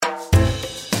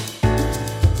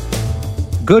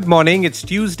Good morning. It's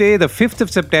Tuesday, the 5th of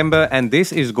September, and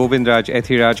this is Govindraj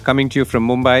Ethiraj coming to you from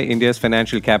Mumbai, India's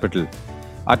financial capital.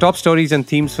 Our top stories and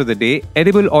themes for the day: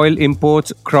 edible oil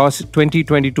imports cross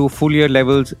 2022 full year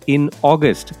levels in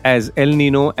August as El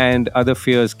Nino and other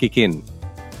fears kick in.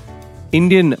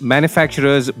 Indian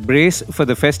manufacturers brace for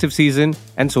the festive season,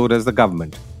 and so does the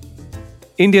government.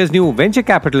 India's new venture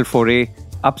capital foray,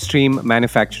 upstream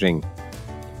manufacturing.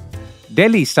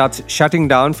 Delhi starts shutting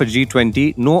down for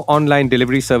G20, no online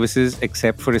delivery services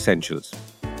except for essentials.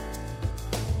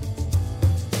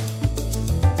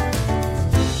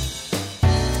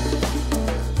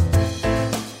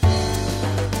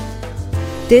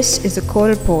 This is the Core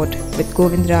Report with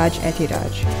Govindraj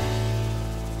Ethiraj.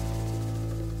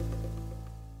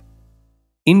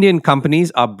 Indian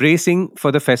companies are bracing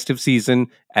for the festive season,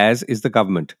 as is the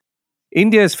government.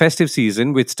 India's festive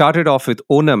season, which started off with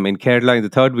Onam in Kerala in the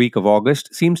third week of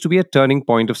August, seems to be a turning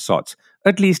point of sorts,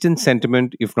 at least in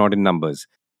sentiment, if not in numbers.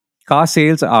 Car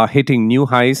sales are hitting new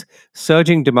highs.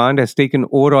 Surging demand has taken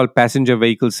overall passenger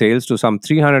vehicle sales to some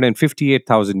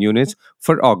 358,000 units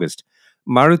for August.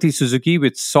 Maruti Suzuki,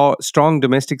 which saw strong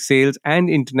domestic sales and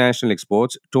international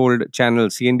exports, told channel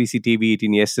CNBC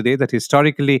TV18 yesterday that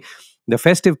historically, the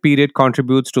festive period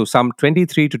contributes to some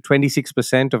 23 to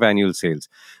 26% of annual sales,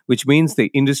 which means the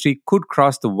industry could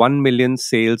cross the 1 million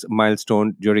sales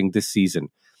milestone during this season.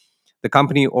 The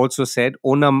company also said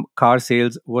Onam car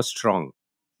sales were strong.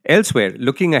 Elsewhere,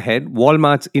 looking ahead,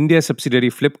 Walmart's India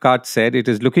subsidiary Flipkart said it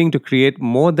is looking to create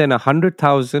more than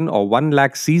 100,000 or 1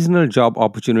 lakh seasonal job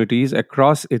opportunities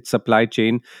across its supply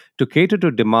chain to cater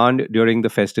to demand during the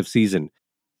festive season.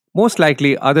 Most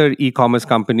likely, other e-commerce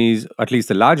companies, at least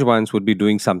the large ones, would be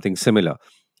doing something similar.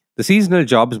 The seasonal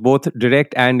jobs, both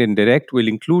direct and indirect, will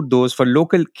include those for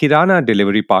local Kirana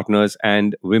delivery partners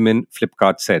and women,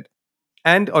 Flipkart said.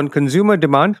 And on consumer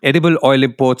demand, edible oil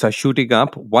imports are shooting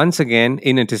up once again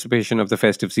in anticipation of the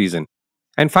festive season.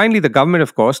 And finally, the government,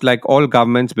 of course, like all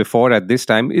governments before at this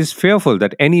time, is fearful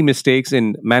that any mistakes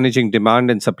in managing demand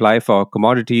and supply for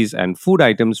commodities and food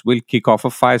items will kick off a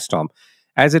firestorm,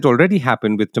 as it already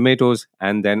happened with tomatoes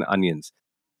and then onions.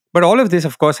 But all of this,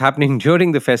 of course, happening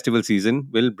during the festival season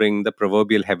will bring the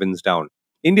proverbial heavens down.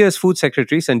 India's Food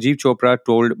Secretary Sanjeev Chopra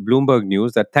told Bloomberg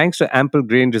News that thanks to ample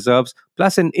grain reserves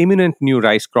plus an imminent new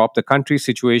rice crop, the country's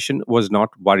situation was not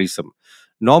worrisome.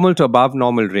 Normal to above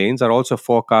normal rains are also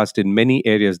forecast in many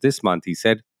areas this month, he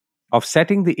said,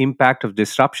 offsetting the impact of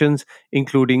disruptions,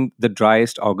 including the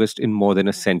driest August in more than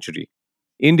a century.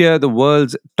 India, the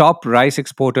world's top rice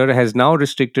exporter, has now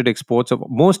restricted exports of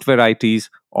most varieties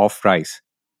of rice.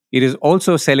 It is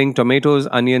also selling tomatoes,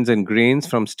 onions, and grains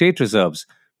from state reserves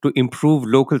to improve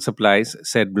local supplies,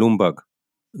 said Bloomberg.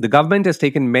 The government has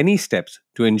taken many steps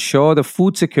to ensure the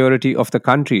food security of the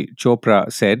country,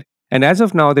 Chopra said, and as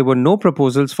of now, there were no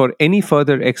proposals for any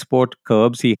further export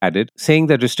curbs, he added, saying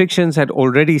that restrictions had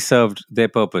already served their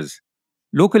purpose.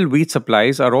 Local wheat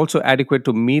supplies are also adequate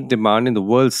to meet demand in the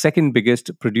world's second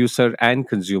biggest producer and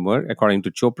consumer, according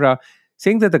to Chopra,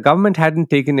 saying that the government hadn't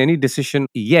taken any decision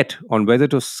yet on whether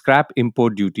to scrap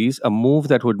import duties, a move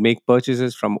that would make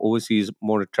purchases from overseas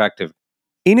more attractive.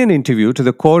 In an interview to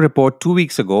the Core Report 2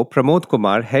 weeks ago, Pramod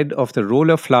Kumar, head of the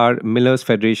Roller Flour Millers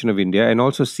Federation of India and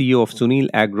also CEO of Sunil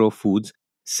Agro Foods,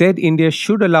 said India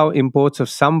should allow imports of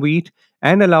some wheat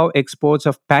and allow exports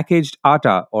of packaged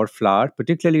atta or flour,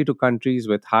 particularly to countries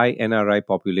with high NRI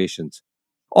populations.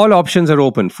 All options are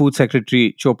open, Food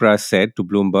Secretary Chopra said to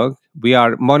Bloomberg. We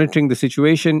are monitoring the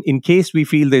situation. In case we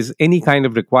feel there's any kind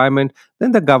of requirement,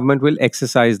 then the government will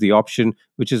exercise the option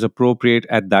which is appropriate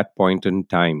at that point in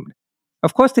time.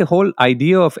 Of course, the whole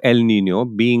idea of El Nino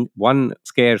being one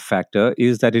scare factor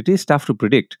is that it is tough to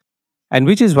predict, and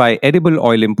which is why edible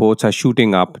oil imports are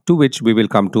shooting up, to which we will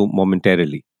come to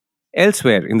momentarily.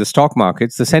 Elsewhere in the stock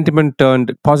markets, the sentiment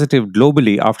turned positive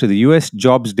globally after the US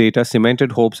jobs data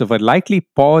cemented hopes of a likely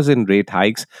pause in rate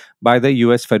hikes by the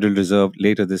US Federal Reserve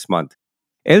later this month.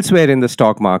 Elsewhere in the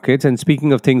stock markets, and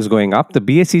speaking of things going up, the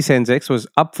BSE Sensex was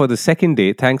up for the second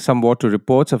day thanks somewhat to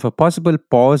reports of a possible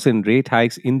pause in rate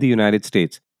hikes in the United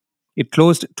States. It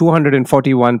closed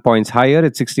 241 points higher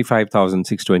at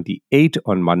 65,628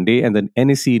 on Monday, and the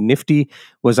NSE Nifty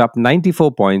was up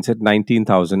 94 points at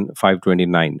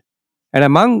 19,529. And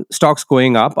among stocks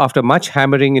going up, after much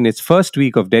hammering in its first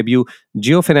week of debut,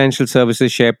 Jio Financial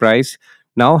Services share price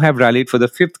now have rallied for the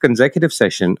fifth consecutive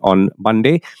session on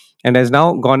Monday and has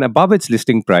now gone above its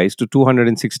listing price to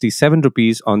 267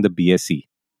 rupees on the BSE.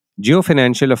 Jio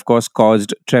Financial, of course,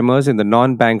 caused tremors in the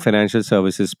non-bank financial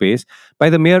services space by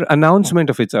the mere announcement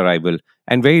of its arrival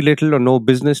and very little or no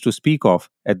business to speak of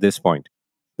at this point.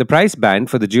 The price band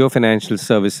for the geofinancial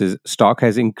services stock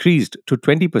has increased to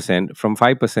 20% from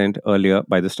 5% earlier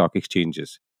by the stock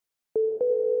exchanges.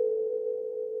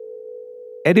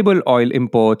 Edible oil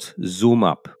imports zoom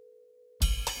up.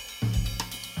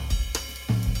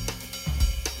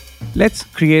 Let's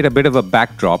create a bit of a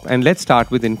backdrop and let's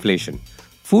start with inflation.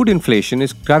 Food inflation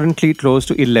is currently close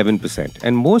to 11%,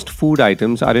 and most food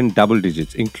items are in double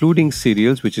digits, including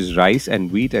cereals, which is rice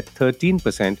and wheat, at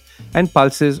 13%, and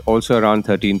pulses also around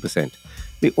 13%.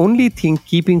 The only thing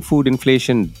keeping food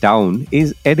inflation down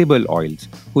is edible oils,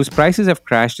 whose prices have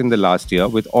crashed in the last year,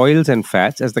 with oils and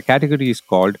fats, as the category is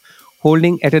called,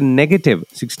 holding at a negative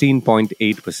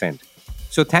 16.8%.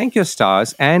 So thank your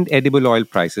stars and edible oil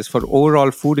prices for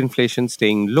overall food inflation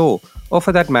staying low, or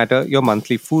for that matter, your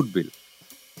monthly food bill.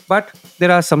 But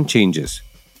there are some changes.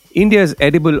 India's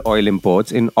edible oil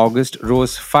imports in August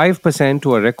rose 5%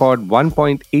 to a record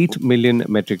 1.8 million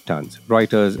metric tons,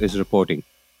 Reuters is reporting.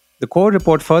 The core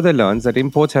report further learns that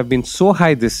imports have been so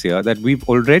high this year that we've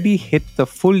already hit the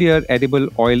full year edible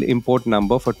oil import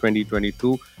number for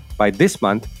 2022 by this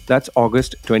month, that's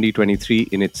August 2023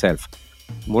 in itself.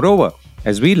 Moreover,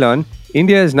 as we learn,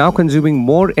 India is now consuming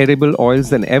more edible oils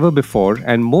than ever before,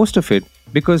 and most of it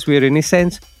because we are, in a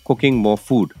sense, cooking more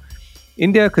food.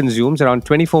 India consumes around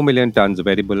 24 million tons of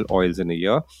edible oils in a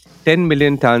year. 10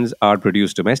 million tons are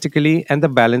produced domestically, and the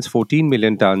balance 14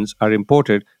 million tons are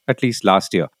imported, at least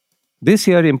last year. This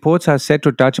year, imports are set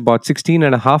to touch about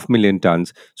 16.5 million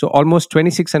tons, so almost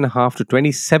 26.5 to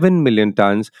 27 million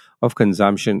tons of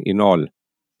consumption in all.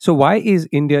 So, why is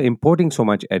India importing so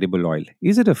much edible oil?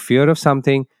 Is it a fear of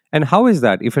something? And how is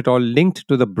that, if at all, linked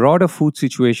to the broader food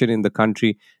situation in the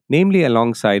country, namely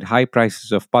alongside high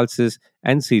prices of pulses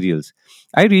and cereals?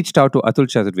 I reached out to Atul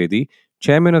Chaturvedi,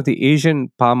 chairman of the Asian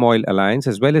Palm Oil Alliance,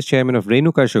 as well as chairman of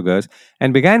Renuka Sugars,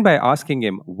 and began by asking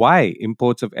him why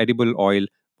imports of edible oil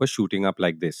were shooting up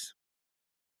like this.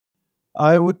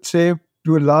 I would say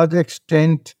to a large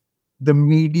extent, the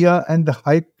media and the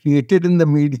hype created in the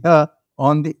media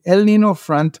on the El Nino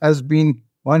front has been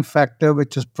one factor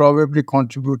which has probably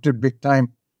contributed big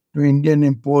time to Indian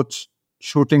imports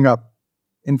shooting up.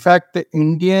 In fact, the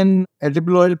Indian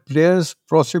edible oil players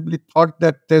possibly thought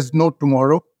that there's no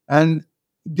tomorrow, and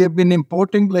they've been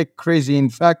importing like crazy. In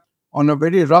fact, on a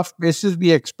very rough basis,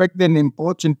 we expect that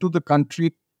imports into the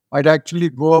country might actually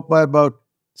go up by about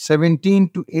 17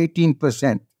 to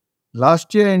 18%.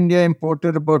 Last year, India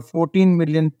imported about 14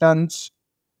 million tons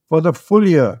for the full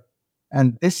year.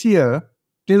 And this year,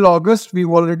 till August, we've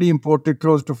already imported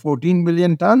close to 14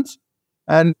 million tons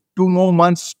and 2 more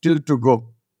months still to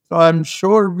go. So I'm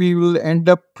sure we will end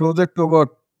up closer to about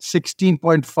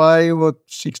 16.5 or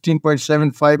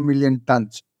 16.75 million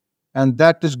tons. And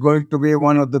that is going to be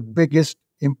one of the biggest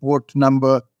import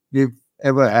number we've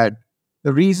ever had.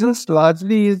 The reasons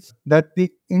largely is that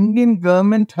the Indian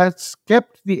government has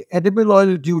kept the edible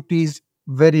oil duties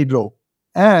very low.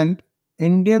 And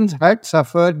Indians had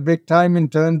suffered big time in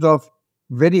terms of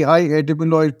very high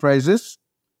edible oil prices.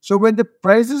 So when the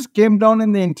prices came down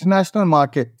in the international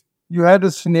market, you had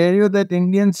a scenario that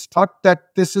Indians thought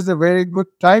that this is a very good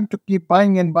time to keep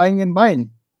buying and buying and buying,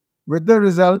 with the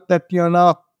result that you're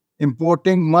now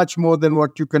importing much more than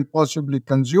what you can possibly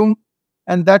consume.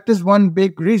 And that is one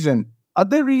big reason.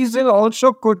 Other reason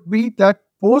also could be that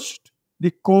post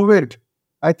the COVID,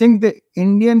 I think the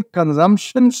Indian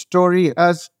consumption story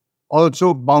has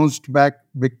also bounced back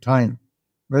big time.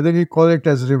 Whether you call it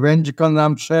as revenge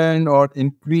consumption or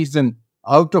increase in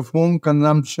out-of-home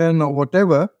consumption or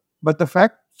whatever, but the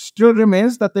fact still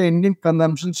remains that the Indian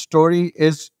consumption story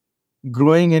is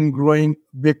growing and growing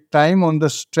big time on the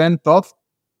strength of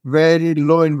very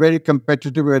low and very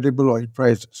competitive edible oil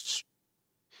prices.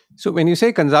 So, when you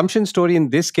say consumption story in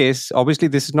this case, obviously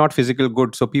this is not physical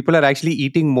goods. So, people are actually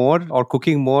eating more or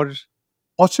cooking more.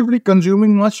 Possibly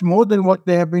consuming much more than what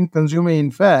they have been consuming.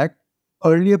 In fact,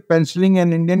 earlier penciling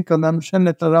an Indian consumption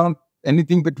at around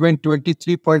anything between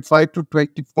 23.5 to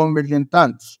 24 million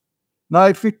tons. Now,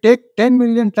 if we take 10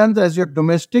 million tons as your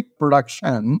domestic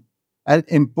production and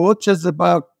imports as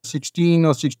about 16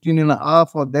 or 16 and a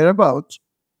half or thereabouts,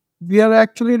 we are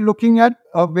actually looking at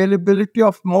availability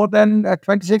of more than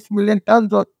 26 million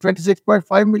tons or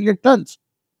 26.5 million tons.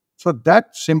 So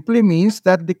that simply means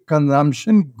that the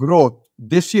consumption growth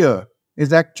this year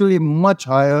is actually much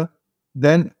higher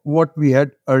than what we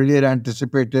had earlier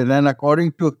anticipated. And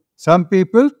according to some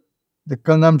people, the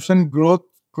consumption growth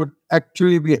could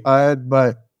actually be higher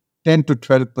by 10 to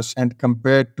 12%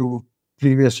 compared to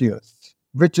previous years,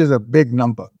 which is a big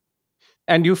number.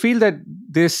 And you feel that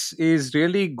this is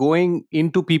really going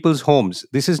into people's homes.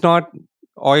 This is not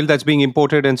oil that's being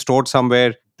imported and stored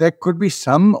somewhere. there could be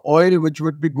some oil which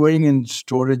would be going in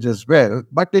storage as well,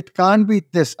 but it can't be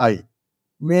this high.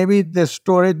 Maybe the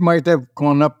storage might have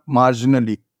gone up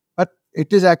marginally, but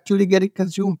it is actually getting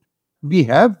consumed. We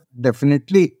have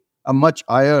definitely a much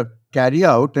higher carry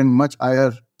out and much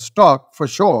higher stock for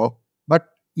sure. But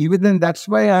even then, that's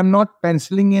why I'm not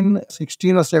penciling in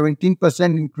 16 or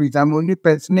 17% increase. I'm only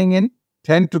penciling in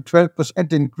 10 to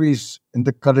 12% increase in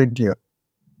the current year.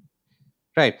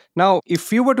 Right. Now,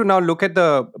 if you were to now look at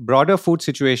the broader food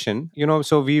situation,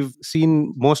 so we've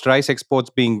seen most rice exports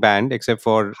being banned except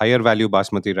for higher value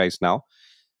basmati rice now.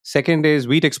 Second is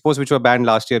wheat exports, which were banned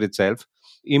last year itself.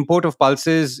 Import of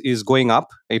pulses is going up.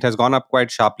 It has gone up quite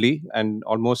sharply and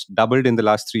almost doubled in the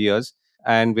last 3 years.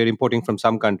 And we're importing from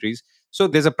some countries. So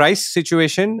there's a price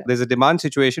situation, there's a demand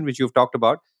situation, which you've talked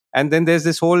about. And then there's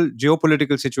this whole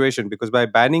geopolitical situation, because by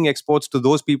banning exports to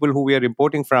those people who we are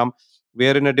importing from, we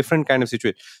are in a different kind of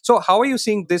situation. So how are you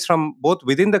seeing this from both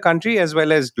within the country as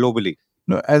well as globally?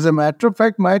 No, as a matter of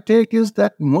fact, my take is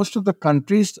that most of the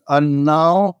countries are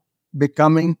now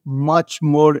becoming much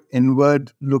more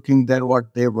inward looking than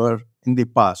what they were in the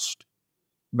past.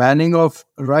 Banning of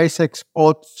rice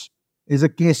exports is a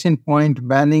case in point.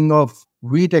 Banning of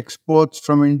wheat exports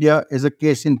from India is a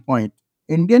case in point.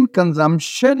 Indian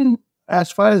consumption,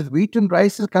 as far as wheat and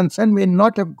rice is concerned, may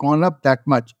not have gone up that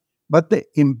much. But the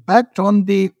impact on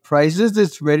the prices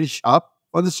is very sharp,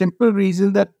 for the simple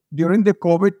reason that during the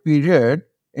COVID period,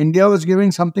 India was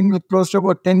giving something close to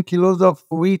about 10 kilos of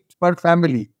wheat per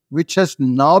family, which has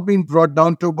now been brought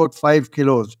down to about 5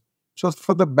 kilos. So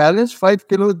for the balance 5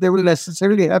 kilos, they will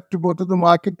necessarily have to go to the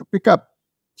market to pick up.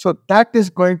 So that is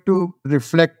going to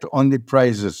reflect on the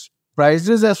prices.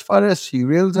 Prices as far as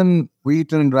cereals and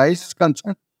wheat and rice is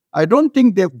concerned, I don't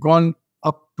think they've gone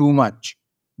up too much.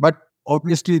 But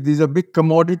obviously, these are big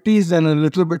commodities, and a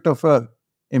little bit of a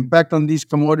impact on these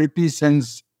commodities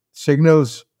sends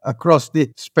signals across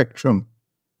the spectrum.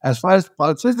 As far as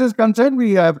pulses is concerned,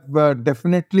 we have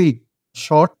definitely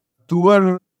short.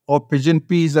 Tuar or pigeon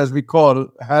peas, as we call,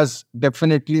 has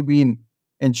definitely been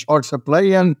in short supply.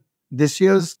 And this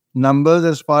year's numbers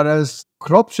as far as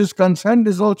crops is concerned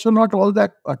is also not all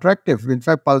that attractive. In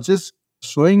fact, pulses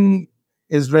sowing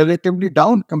is relatively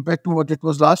down compared to what it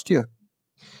was last year.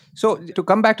 So to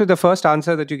come back to the first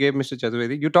answer that you gave, Mr.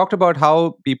 Chaturvedi, you talked about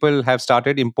how people have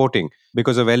started importing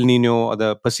because of El Nino or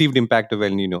the perceived impact of El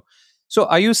Nino. So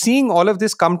are you seeing all of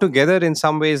this come together in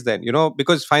some ways then?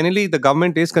 Because finally the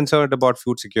government is concerned about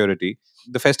food security.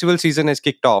 The festival season has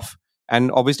kicked off and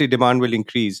obviously demand will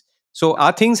increase. So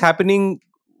are things happening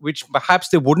which perhaps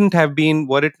they wouldn't have been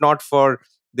were it not for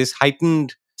this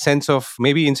heightened sense of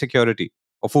maybe insecurity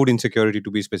or food insecurity,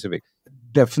 to be specific?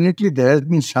 Definitely, there has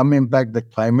been some impact. The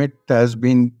climate has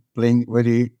been playing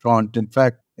very traunt. In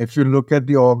fact, if you look at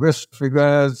the August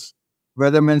figures,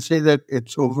 weathermen say that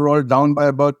it's overall down by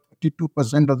about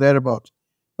 52% or thereabouts.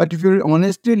 But if you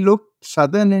honestly look,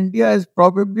 southern India is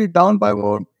probably down by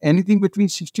anything between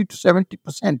 60 to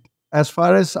 70%. As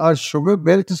far as our sugar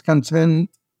belt is concerned,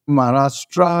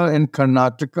 Maharashtra and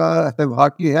Karnataka have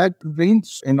hardly had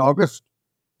rains in August.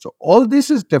 So all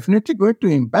this is definitely going to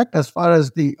impact as far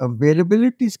as the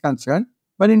availability is concerned.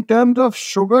 But in terms of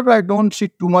sugar, I don't see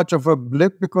too much of a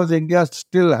blip because India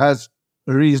still has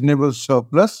a reasonable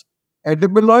surplus.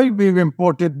 Edible oil, we've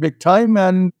imported big time.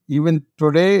 And even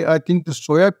today, I think the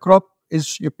soya crop is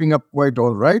shaping up quite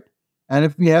all right. And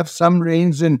if we have some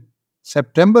rains in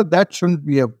September, that shouldn't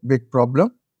be a big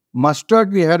problem.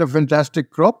 Mustard, we had a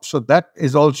fantastic crop. So that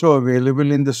is also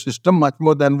available in the system, much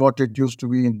more than what it used to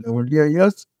be in the earlier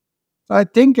years. So I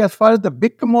think as far as the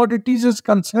big commodities is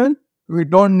concerned, we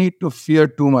don't need to fear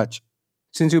too much.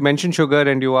 Since you mentioned sugar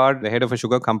and you are the head of a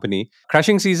sugar company,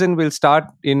 crushing season will start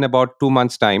in about 2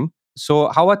 months' time. So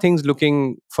how are things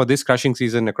looking for this crushing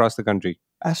season across the country?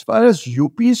 As far as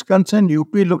UP is concerned,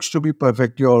 UP looks to be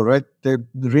perfectly all right. The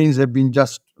rains have been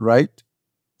just right.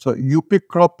 So UP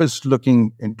crop is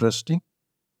looking interesting.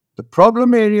 The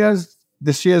problem areas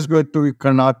this year is going to be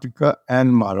Karnataka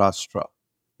and Maharashtra,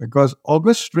 because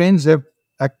August rains have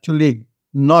actually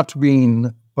not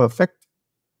been perfect.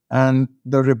 And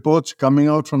the reports coming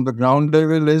out from the ground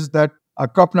level is that our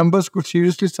crop numbers could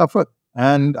seriously suffer.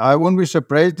 And I won't be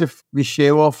surprised if we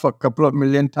shave off a couple of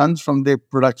million tons from the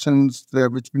productions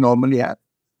which we normally have.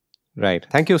 Right.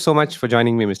 Thank you so much for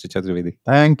joining me, Mr. Chaturvedi.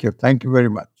 Thank you. Thank you very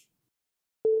much.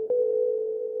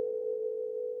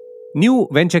 New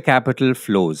venture capital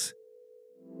flows.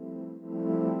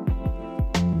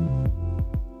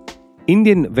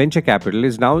 Indian venture capital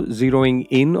is now zeroing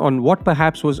in on what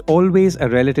perhaps was always a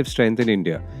relative strength in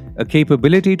India, a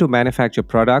capability to manufacture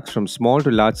products from small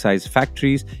to large size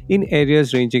factories in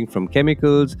areas ranging from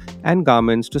chemicals and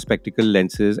garments to spectacle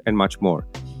lenses and much more.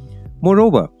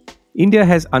 Moreover, India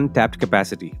has untapped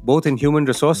capacity, both in human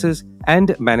resources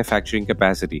and manufacturing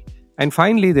capacity. And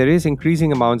finally, there is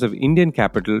increasing amounts of Indian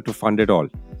capital to fund it all.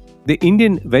 The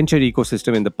Indian venture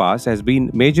ecosystem in the past has been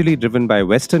majorly driven by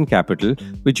Western capital,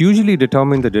 which usually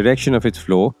determine the direction of its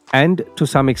flow and, to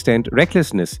some extent,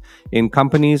 recklessness in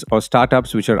companies or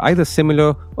startups which are either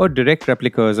similar or direct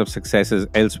replicas of successes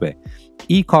elsewhere.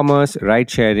 E-commerce,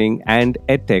 ride-sharing, and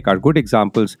edtech are good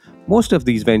examples, most of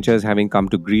these ventures having come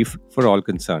to grief for all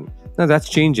concerned. Now that's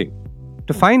changing.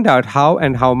 To find out how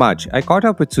and how much, I caught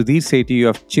up with Sudhir Sethi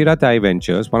of Chiratai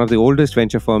Ventures, one of the oldest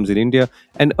venture firms in India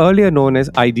and earlier known as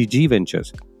IDG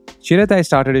Ventures. Chiratai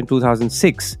started in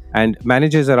 2006 and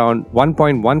manages around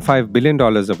 $1.15 billion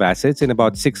of assets in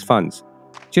about 6 funds.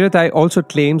 Chiratai also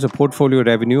claims a portfolio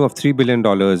revenue of $3 billion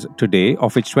today,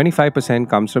 of which 25%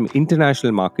 comes from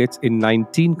international markets in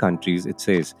 19 countries, it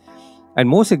says. And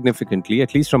more significantly,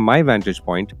 at least from my vantage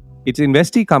point, its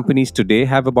investee companies today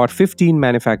have about 15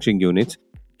 manufacturing units,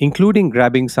 including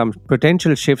grabbing some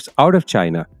potential shifts out of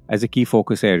China as a key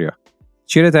focus area.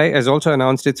 Chiratai has also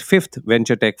announced its 5th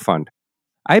venture tech fund.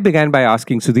 I began by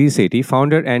asking Sudhir Sethi,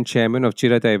 founder and chairman of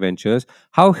Chiratai Ventures,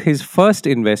 how his first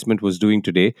investment was doing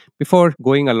today before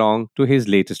going along to his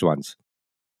latest ones.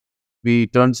 We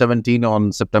turned 17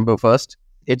 on September 1st.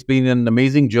 It's been an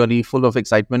amazing journey full of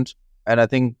excitement. And I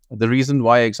think the reason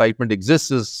why excitement exists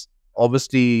is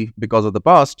obviously because of the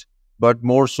past, but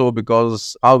more so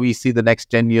because how we see the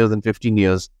next 10 years and 15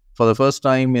 years. For the first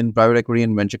time in private equity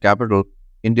and venture capital,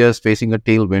 India is facing a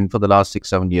tailwind for the last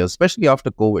 6-7 years, especially after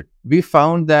COVID. We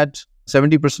found that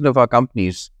 70% of our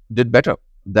companies did better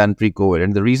than pre-COVID.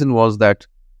 And the reason was that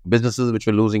businesses which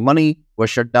were losing money were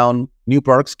shut down. New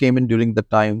products came in during the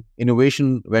time.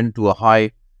 Innovation went to a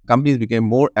high. Companies became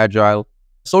more agile.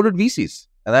 So did VCs.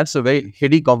 And that's a very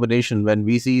heady combination when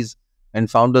VCs and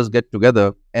founders get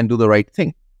together and do the right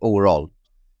thing overall.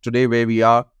 Today, where we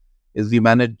are is we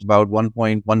manage about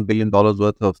 $1.1 billion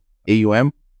worth of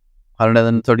AUM,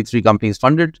 133 companies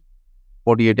funded,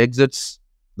 48 exits.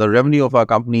 The revenue of our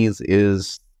companies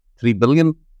is $3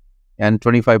 billion and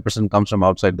 25% comes from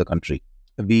outside the country.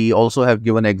 We also have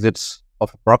given exits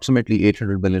of approximately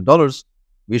 $800 million.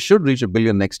 We should reach $1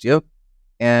 billion next year.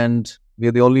 And we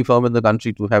are the only firm in the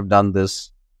country to have done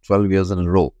this 12 years in a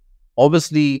row.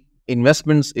 Obviously,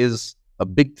 investments is a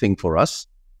big thing for us.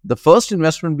 The first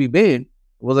investment we made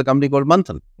was a company called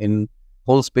Manthan in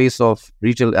whole space of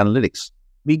retail analytics.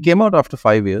 We came out after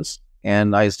 5 years,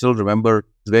 and I still remember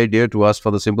it's very dear to us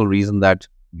for the simple reason that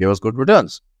it gave us good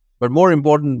returns. But more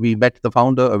important, we met the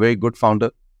founder, a very good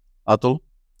founder, Atul.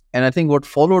 And I think what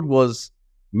followed was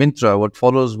Myntra. What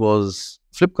follows was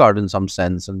Flipkart in some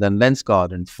sense, and then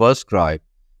Lenskart and FirstCry.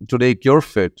 Today,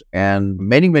 CureFit and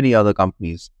many, many other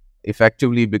companies.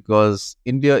 Effectively, because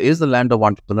India is the land of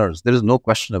entrepreneurs. There is no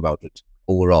question about it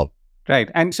overall.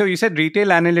 Right. And so you said retail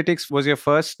analytics was your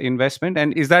first investment.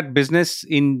 And is that business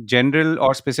in general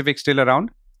or specific still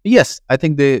around? Yes, I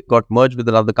think they got merged with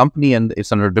another company and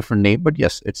it's under a different name, but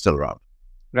yes, it's still around.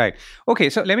 Right.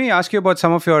 Okay. So let me ask you about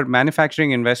some of your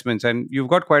manufacturing investments, and you've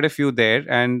got quite a few there.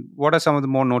 And what are some of the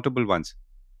more notable ones?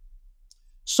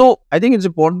 So I think it's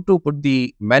important to put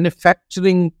the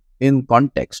manufacturing in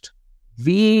context.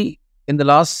 We, in the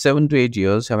last 7 to 8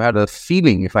 years, have had a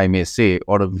feeling, if I may say,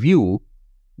 or a view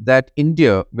that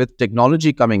India, with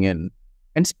technology coming in,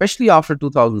 and especially after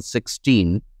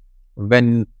 2016,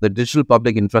 when the digital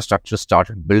public infrastructure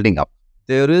started building up,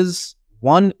 there is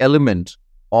one element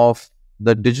of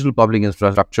the digital public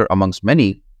infrastructure amongst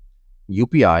many,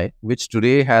 UPI, which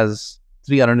today has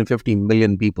 350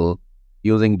 million people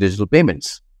using digital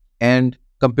payments, and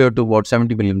compared to about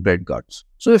 70 million credit cards.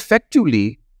 So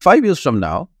effectively, 5 years from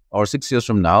now or 6 years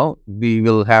from now, we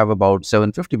will have about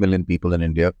 750 million people in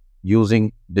India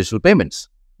using digital payments.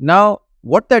 Now,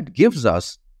 what that gives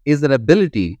us is an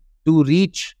ability to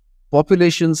reach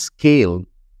population scale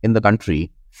in the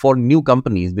country for new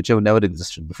companies which have never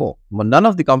existed before. None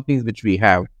of the companies which we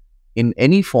have in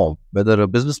any form, whether a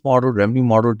business model, revenue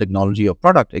model, technology, or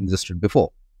product, existed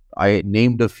before. I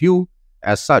named a few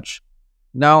as such.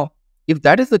 Now, if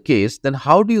that is the case, then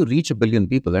how do you reach 1 billion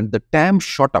people? And the TAM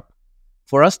shot up.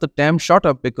 For us, the TAM shot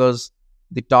up because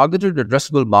the targeted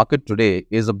addressable market today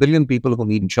is 1 billion people who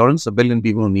need insurance, 1 billion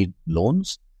people who need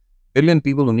loans, 1 billion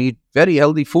people who need very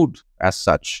healthy food as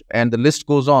such. And the list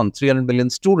goes on. 300 million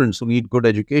students who need good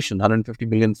education, 150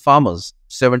 million farmers,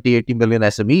 70, 80 million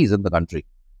SMEs in the country.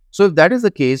 So if that is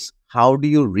the case, how do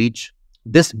you reach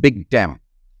this big TAM?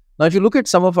 Now, if you look at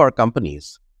some of our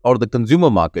companies, or the consumer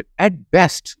market, at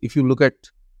best, if you look at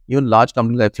even large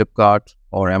companies like Flipkart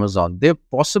or Amazon, they've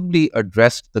possibly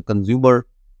addressed the consumer,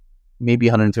 maybe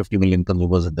 150 million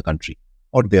consumers in the country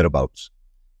or thereabouts.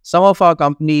 Some of our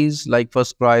companies like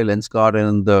FirstCry, Lenskart, are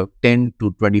in the 10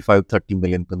 to 25, 30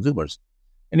 million consumers.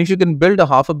 And if you can build a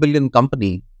 500 million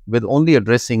company with only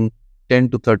addressing 10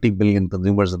 to 30 million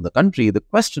consumers in the country, the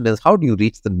question is, how do you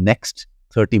reach the next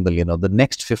 30 million or the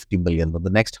next 50 million or the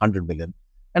next 100 million?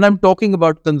 And I'm talking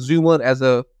about consumer as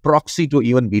a proxy to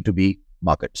even B2B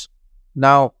markets.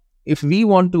 Now, if we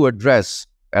want to address,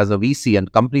 as a VC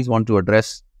and companies want to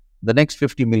address the next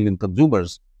 50 million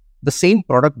consumers, the same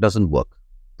product doesn't work.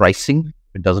 Pricing,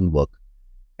 it doesn't work.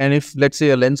 And if, let's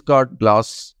say, a Lenskart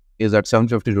glass is at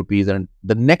 750 rupees and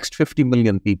the next 50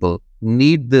 million people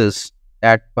need this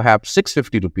at perhaps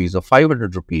 650 rupees or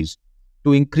 500 rupees,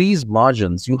 to increase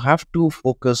margins, you have to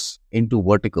focus into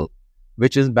vertical,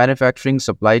 which is manufacturing,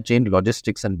 supply chain,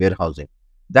 logistics, and warehousing.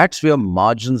 That's where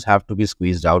margins have to be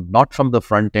squeezed out, not from the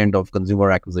front end of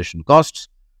consumer acquisition costs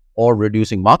or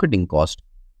reducing marketing cost.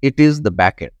 It is the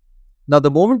back end. Now,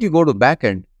 the moment you go to back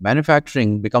end,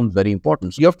 manufacturing becomes very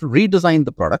important. So you have to redesign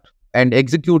the product and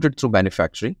execute it through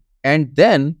manufacturing. And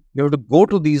then you have to go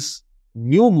to these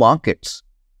new markets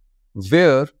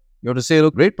where you have to say,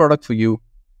 look, great product for you.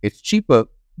 It's cheaper.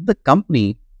 The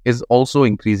company is also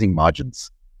increasing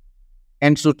margins.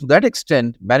 And so to that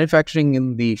extent, manufacturing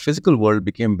in the physical world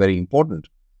became very important.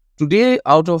 Today,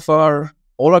 out of all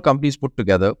our companies put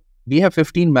together, we have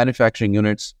 15 manufacturing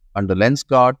units under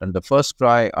Lenskart, under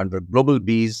FirstCry, under Global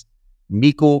Bees,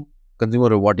 Miko, consumer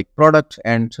robotic product,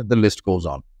 and the list goes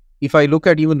on. If I look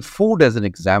at even food as an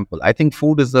example, I think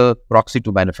food is a proxy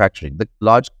to manufacturing. The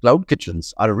large cloud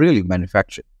kitchens are really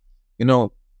manufacturing.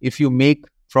 If you make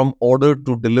from order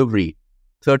to delivery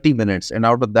 30 minutes, and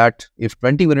out of that, if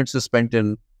 20 minutes is spent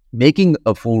in making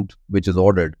a food which is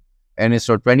ordered, and it's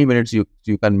for 20 minutes, you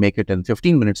can make it in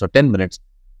 15 minutes or 10 minutes,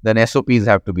 then SOPs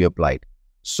have to be applied.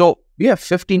 So we have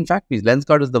 15 factories.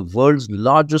 Lenskart is the world's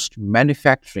largest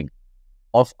manufacturing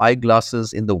of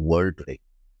eyeglasses in the world today.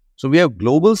 So we have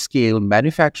global scale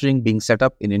manufacturing being set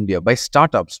up in India by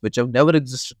startups which have never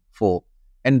existed before.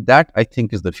 And that, I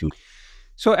think, is the future.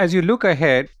 So as you look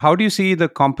ahead, how do you see the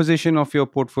composition of your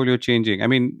portfolio changing? I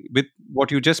mean, with what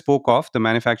you just spoke of, the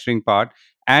manufacturing part,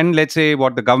 and let's say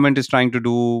what the government is trying to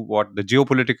do, what the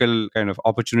geopolitical kind of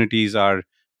opportunities are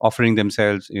offering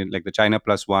themselves, like the China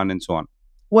Plus One and so on.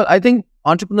 Well, I think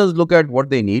entrepreneurs look at what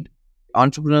they need.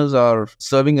 Entrepreneurs are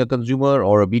serving a consumer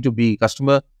or a B2B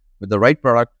customer with the right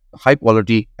product, high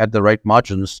quality, at the right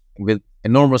margins, with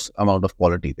enormous amount of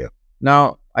quality there.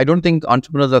 Now, I don't think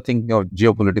entrepreneurs are thinking of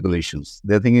geopolitical issues.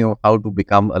 They're thinking of how to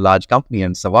become a large company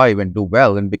and survive and do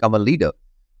well and become a leader.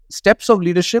 Steps of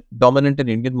leadership, dominant in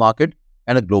Indian market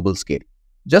and a global scale.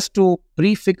 Just to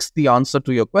prefix the answer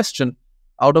to your question,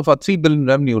 out of our 3 billion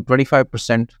revenue,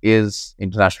 25% is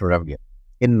international revenue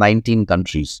in 19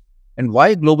 countries. And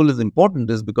why global is important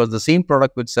is because the same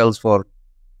product which sells for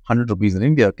 100 rupees in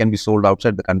India can be sold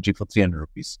outside the country for 300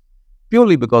 rupees,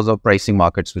 purely because of pricing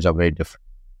markets which are very different.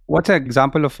 What's an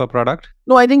example of a product?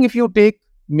 No, I think if you take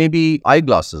maybe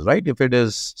eyeglasses, right? If it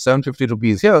is 750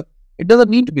 rupees here, it doesn't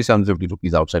need to be 750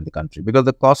 rupees outside the country because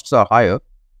the costs are higher.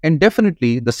 And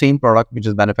definitely the same product which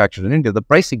is manufactured in India, the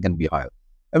pricing can be higher.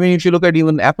 I mean, if you look at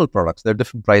even Apple products, they're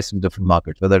different price in different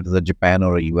markets, whether it is a Japan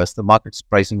or a US, the market's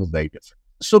pricing is very different.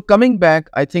 So coming back,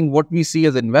 I think what we see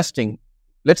as investing,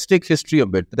 let's take history a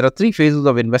bit. There are 3 phases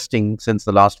of investing since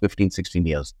the last 15, 16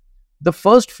 years. The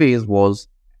first phase was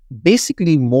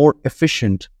basically more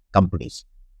efficient companies.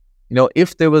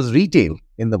 If there was retail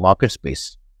in the market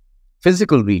space,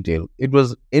 physical retail, it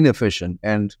was inefficient,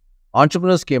 and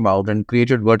entrepreneurs came out and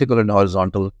created vertical and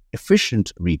horizontal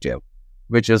efficient retail,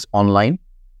 which is online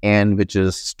and which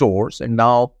is stores, and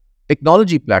now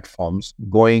technology platforms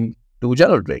going to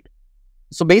general trade.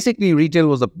 So basically retail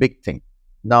was a big thing.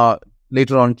 Now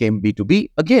later on came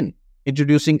B2B, again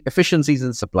introducing efficiencies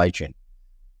in supply chain.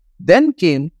 Then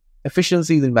came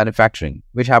efficiencies in manufacturing,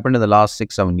 which happened in the last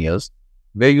 6-7 years,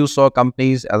 where you saw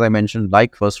companies, as I mentioned,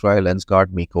 like FirstCry,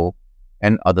 Lenskart, Miko,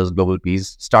 and others, Global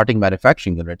Bees, starting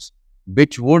manufacturing units,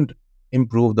 which would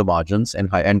improve the margins and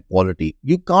high-end quality.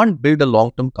 You can't build a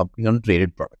long-term company on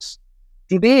traded products.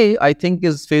 Today, I think,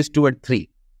 is phase 2 and 3.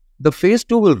 The phase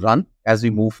 2 will run as we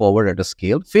move forward at a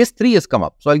scale. Phase 3 has come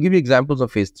up. So I'll give you examples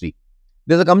of phase 3.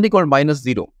 There's a company called Minus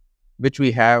Zero, which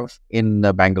we have in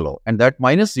Bangalore. And that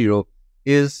Minus Zero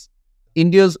is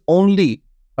India's only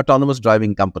autonomous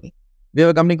driving company. We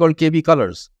have a company called KB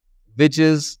Colors, which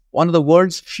is one of the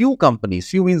world's few companies,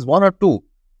 few means 1 or 2,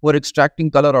 who are extracting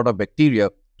color out of bacteria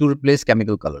to replace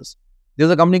chemical colors.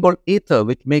 There's a company called Aether,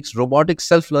 which makes robotic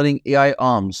self-learning AI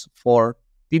arms for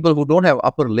people who don't have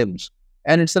upper limbs.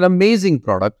 And it's an amazing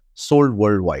product sold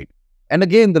worldwide. And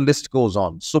again, the list goes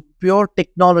on. So pure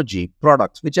technology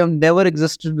products, which have never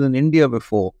existed in India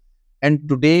before. And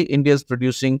today, India is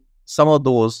producing some of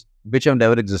those which have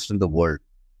never existed in the world.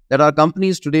 That our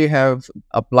companies today have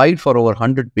applied for over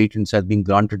 100 patents, have been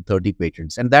granted 30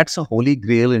 patents. And that's a holy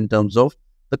grail in terms of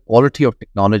the quality of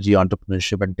technology,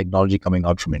 entrepreneurship, and technology coming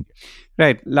out from India.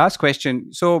 Right. Last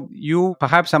question. So, you,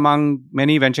 perhaps among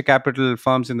many venture capital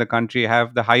firms in the country,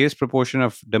 have the highest proportion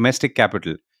of domestic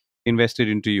capital invested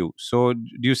into you. So, do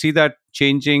you see that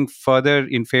changing further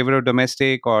in favor of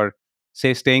domestic, or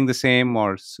say staying the same,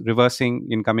 or reversing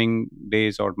in coming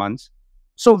days or months?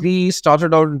 So we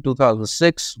started out in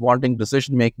 2006 wanting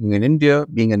decision making in India,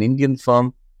 being an Indian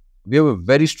firm. We have a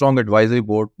very strong advisory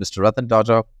board: Mr. Ratan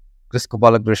Tata, Chris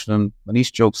Gopalakrishnan,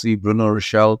 Manish Choksi, Bruno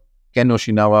Rochelle, Ken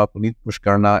Oshinawa, Puneet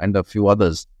Pushkarna, and a few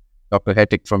others, Dr.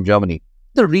 Hettig from Germany.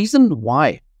 The reason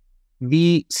why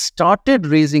we started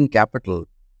raising capital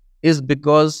is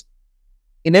because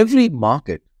in every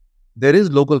market, there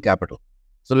is local capital.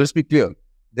 So let's be clear,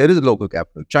 there is local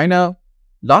capital. China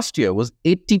last year was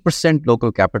 80%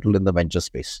 local capital in the venture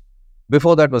space.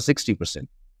 Before that was 60%.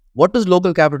 What does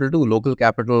local capital do? Local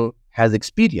capital has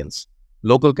experience.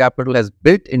 Local capital has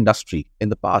built industry in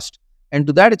the past. And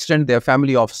to that extent, their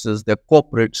family offices, their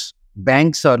corporates,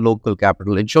 banks are local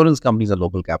capital, insurance companies are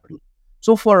local capital.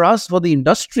 So for us, for the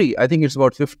industry, I think it's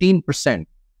about 15%.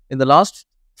 In the last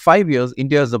 5 years,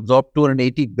 India has absorbed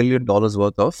 $280 billion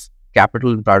worth of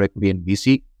capital in private equity and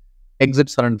VC.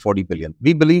 Exits $140 billion.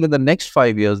 We believe in the next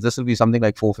 5 years, this will be something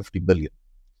like $450 billion.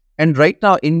 And right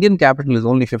now, Indian capital is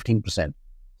only 15%.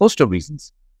 Host of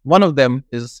reasons. One of them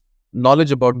is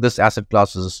knowledge about this asset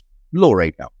class is low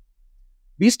right now.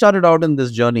 We started out in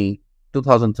this journey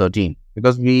 2013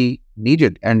 because we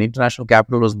needed, and international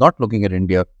capital was not looking at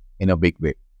India in a big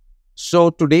way. So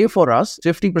today for us,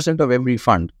 50% of every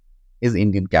fund is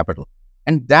Indian capital.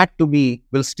 And that to me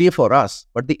will stay for us,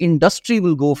 but the industry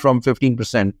will go from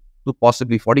 15% to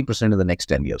possibly 40% in the next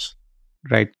 10 years.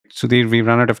 Right. Sudhir, we've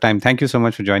run out of time. Thank you so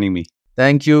much for joining me.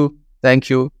 Thank you. Thank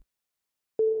you.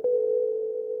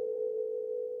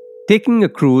 Taking a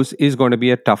cruise is going to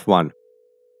be a tough one.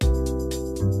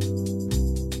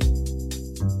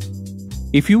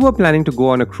 If you were planning to go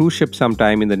on a cruise ship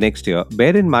sometime in the next year,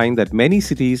 bear in mind that many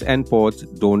cities and ports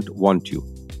don't want you.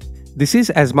 This is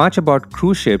as much about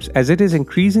cruise ships as it is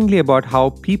increasingly about how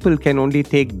people can only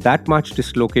take that much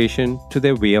dislocation to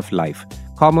their way of life,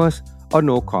 commerce or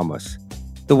no commerce.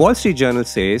 The Wall Street Journal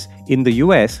says in the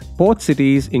US, port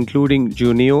cities including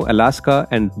Juneau, Alaska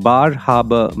and Bar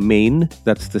Harbor, Maine,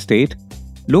 that's the state,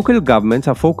 local governments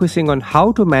are focusing on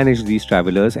how to manage these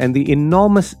travelers and the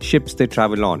enormous ships they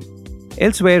travel on.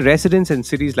 Elsewhere, residents in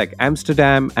cities like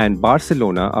Amsterdam and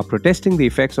Barcelona are protesting the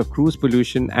effects of cruise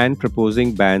pollution and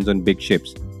proposing bans on big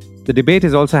ships. The debate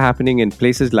is also happening in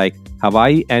places like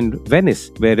Hawaii and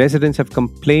Venice, where residents have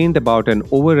complained about an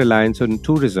over-reliance on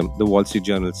tourism, the Wall Street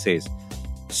Journal says.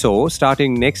 So,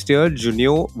 starting next year,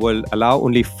 Juneau will allow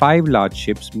only 5 large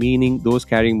ships, meaning those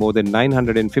carrying more than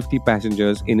 950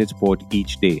 passengers in its port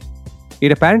each day.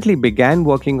 It apparently began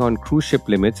working on cruise ship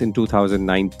limits in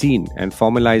 2019 and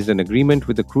formalized an agreement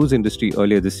with the cruise industry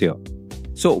earlier this year.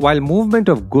 So, while movement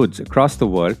of goods across the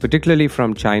world, particularly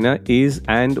from China, is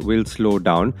and will slow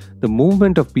down, the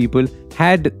movement of people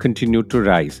had continued to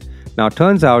rise. Now,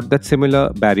 turns out that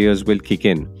similar barriers will kick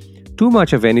in. Too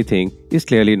much of anything is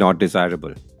clearly not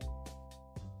desirable.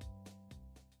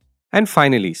 And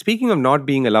finally, speaking of not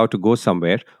being allowed to go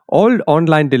somewhere, all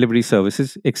online delivery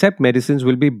services except medicines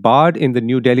will be barred in the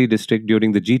New Delhi district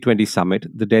during the G20 summit,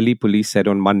 the Delhi police said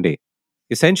on Monday.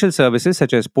 Essential services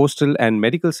such as postal and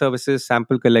medical services,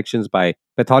 sample collections by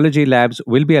pathology labs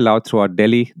will be allowed throughout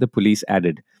Delhi, the police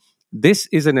added. This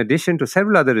is in addition to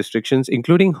several other restrictions,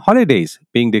 including holidays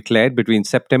being declared between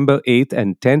September 8th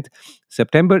and 10th.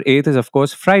 September 8th is, of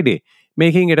course, Friday,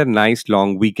 making it a nice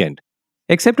long weekend.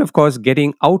 Except, of course,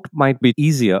 getting out might be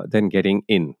easier than getting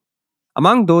in.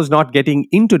 Among those not getting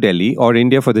into Delhi or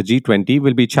India for the G20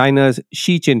 will be China's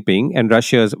Xi Jinping and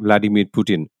Russia's Vladimir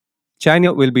Putin.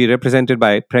 China will be represented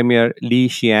by Premier Li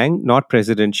Qiang, not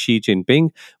President Xi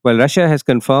Jinping, while Russia has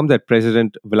confirmed that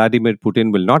President Vladimir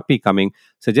Putin will not be coming,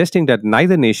 suggesting that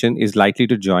neither nation is likely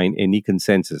to join any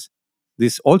consensus.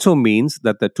 This also means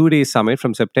that the 2-day summit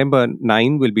from September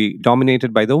 9 will be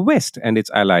dominated by the West and its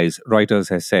allies, Reuters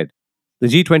has said. The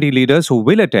G20 leaders who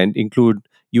will attend include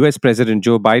US President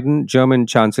Joe Biden, German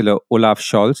Chancellor Olaf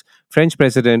Scholz, French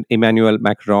President Emmanuel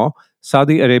Macron,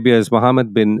 Saudi Arabia's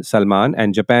Mohammed bin Salman,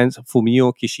 and Japan's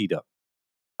Fumio Kishida.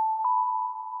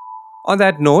 On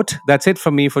that note, that's it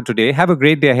from me for today. Have a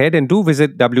great day ahead and do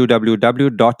visit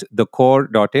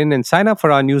www.thecore.in and sign up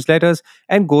for our newsletters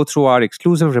and go through our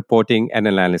exclusive reporting and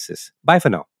analysis. Bye for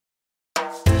now.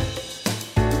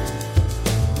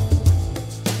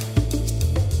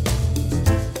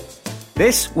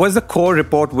 This was the Core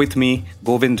Report with me,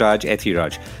 Govindraj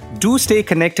Ethiraj. Do stay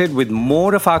connected with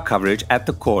more of our coverage at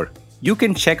the Core. You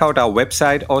can check out our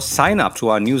website or sign up to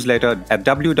our newsletter at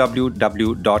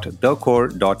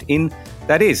www.thecore.in.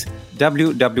 That is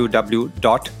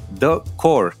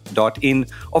www.thecore.in,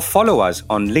 or follow us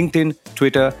on LinkedIn,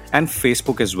 Twitter, and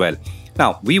Facebook as well.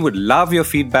 Now, we would love your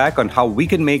feedback on how we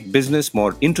can make business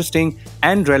more interesting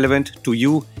and relevant to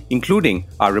you, including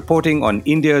our reporting on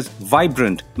India's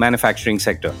vibrant manufacturing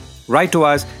sector. Write to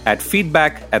us at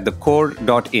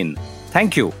feedback@thecore.in.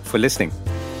 Thank you for listening.